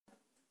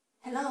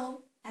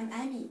Hello, I'm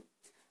Amy.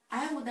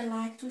 I would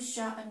like to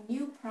show a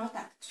new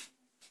product.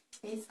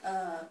 It's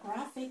a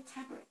graphic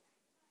tablet.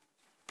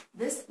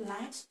 This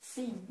light,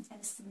 thin,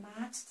 and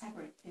smart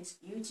tablet is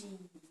Ugee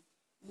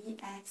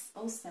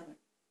EX07.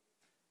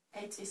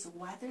 It is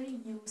widely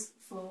used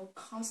for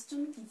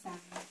custom design,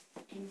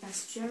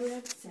 industrial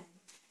design,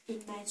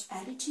 image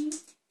editing,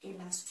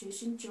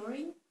 illustration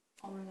drawing,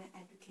 online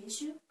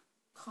education,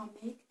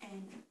 comic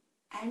and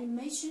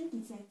animation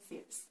design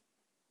fields.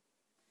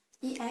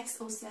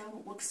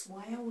 EX07 works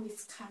well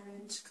with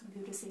current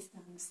computer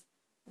systems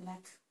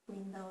like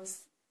Windows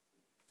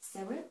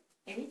 7,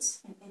 8,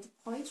 and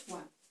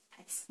 8.1,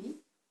 XP,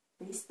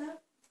 Vista,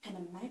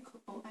 and Mac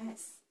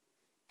OS,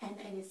 and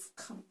it is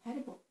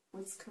compatible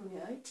with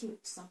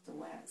creative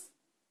softwares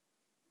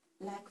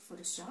like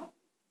Photoshop,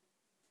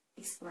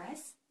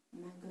 Express,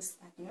 Mango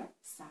Studio,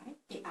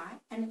 AI,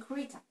 and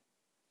Krita.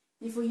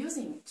 Before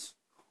using it,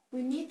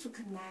 we need to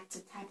connect the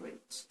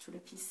tablet to the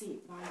PC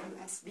via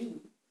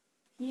USB.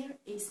 Here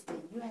is the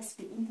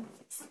USB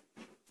interface.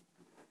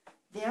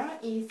 There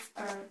is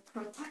a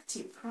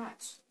protective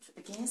crutch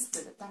against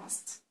the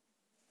dust.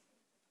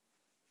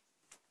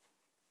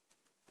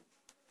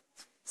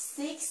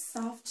 6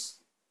 soft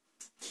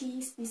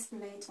keys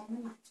displayed on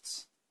the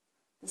left.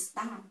 The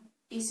star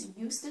is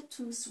used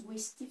to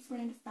switch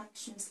different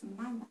functions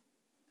among them.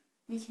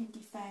 We can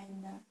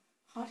define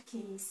the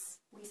hotkeys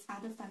with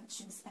other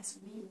functions as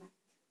we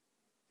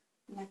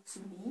like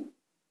zoom in,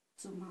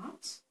 zoom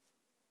out,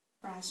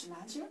 brush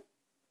larger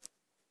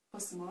or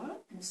smaller,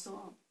 and so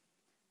on.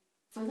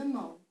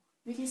 Furthermore,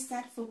 we can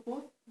set for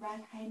both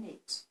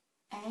right-handed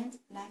and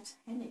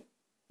left-handed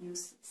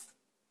users.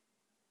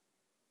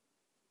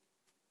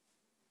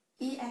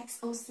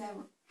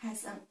 EX07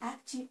 has an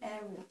active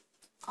area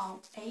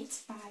of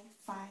 8 by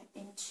 5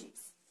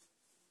 inches,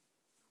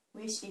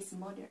 which is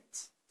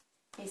moderate.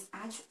 It's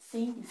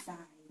ultra-thin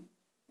design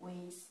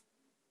with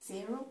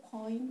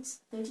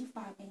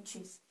 0.35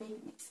 inches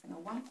thickness and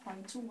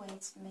 1.2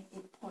 weight make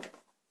it portable.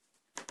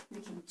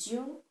 We can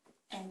drill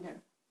and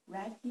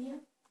write here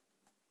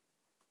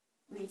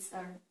with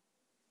a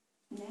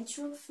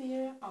natural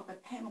feel of a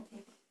pen or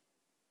paper.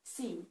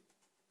 See,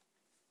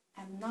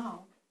 I'm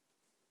now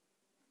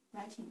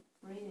writing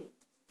freely.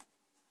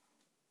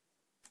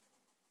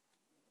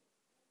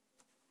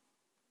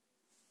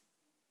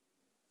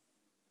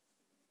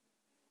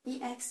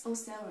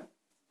 EX07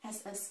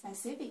 has a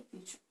specific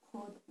feature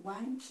called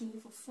 1 key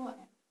for full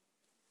area,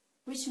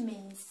 which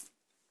means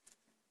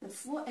the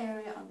full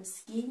area of the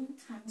skin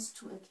comes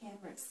to a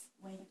canvas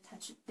when you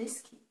touch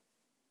this key.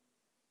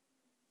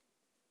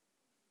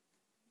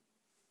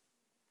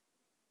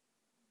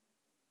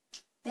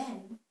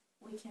 Then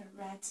we can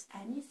write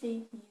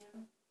anything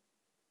here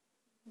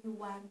you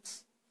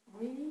want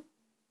really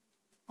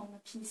on the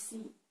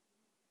PC.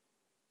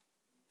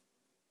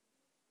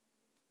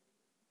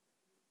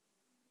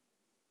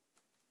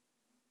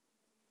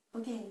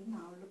 Okay,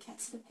 now look at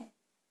the pen.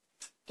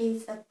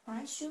 It's a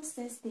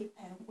pressure-sensitive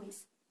pen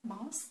with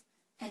mouse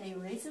and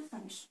eraser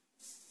function.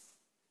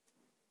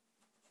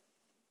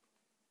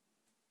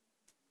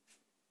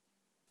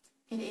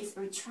 It is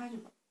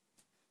rechargeable.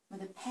 When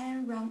the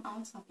pen runs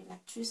out of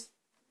electricity,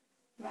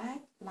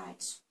 red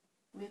light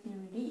will be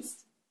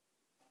released.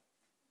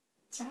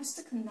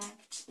 Just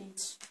connect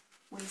it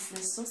with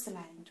the source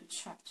line to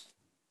charge.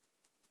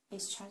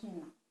 It's charging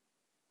now.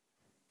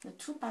 The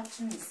 2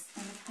 buttons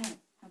on the pen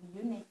have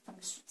unique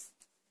functions.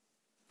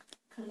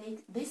 Click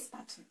this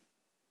button.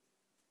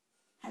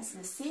 Has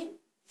the same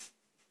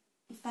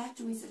effect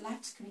with the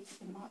left click of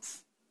the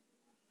mouse.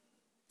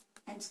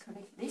 And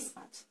click this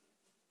button.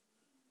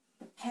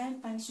 The pen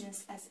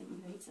functions as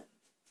an eraser.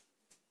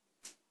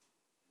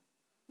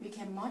 We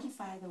can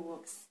modify the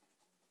works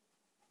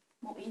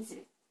more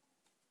easily.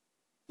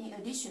 In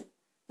addition,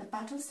 the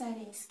button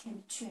settings can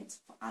be changed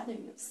for other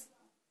use.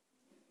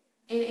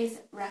 It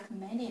is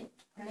recommended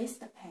to place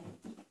the pen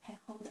in a pen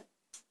holder.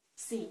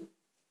 See,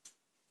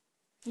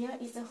 here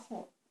is a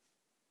hole.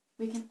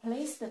 We can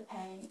place the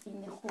pen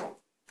in the hole,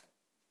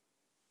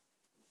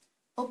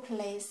 or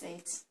place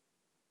it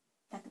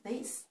like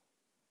this,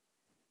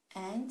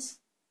 and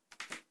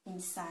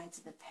inside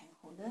the pen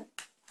holder.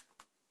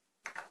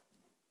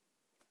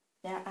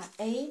 There are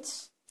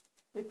 8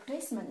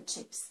 replacement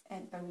chips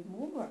and a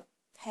remover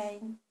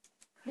pen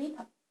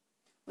clipper.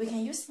 We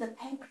can use the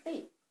pen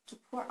clip to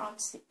pull out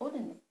the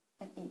ordinary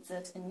and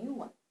insert a new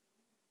one.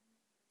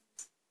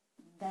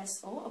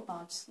 That's all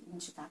about the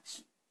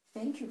introduction.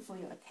 Thank you for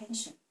your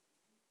attention.